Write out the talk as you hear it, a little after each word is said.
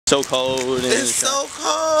So cold in It's so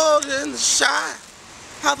cold in the shy.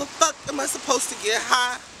 How the fuck am I supposed to get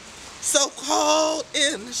high? So cold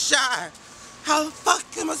in the shy. How the fuck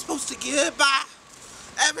am I supposed to get by?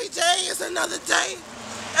 Every day is another day.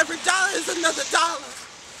 Every dollar is another dollar.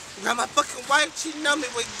 Got my fucking wife cheating on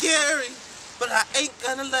me with Gary, but I ain't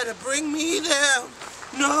gonna let her bring me down.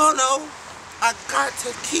 No, no, I got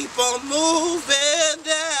to keep on moving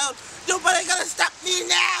down. Nobody gonna stop me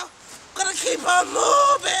now. Gonna keep on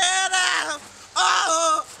moving down.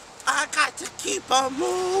 Oh, I got to keep on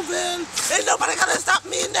moving. Ain't nobody gonna stop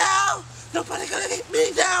me now. Nobody gonna keep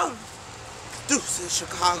me down. Deuces,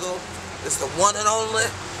 Chicago. It's the one and only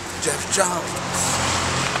Jeff Jones.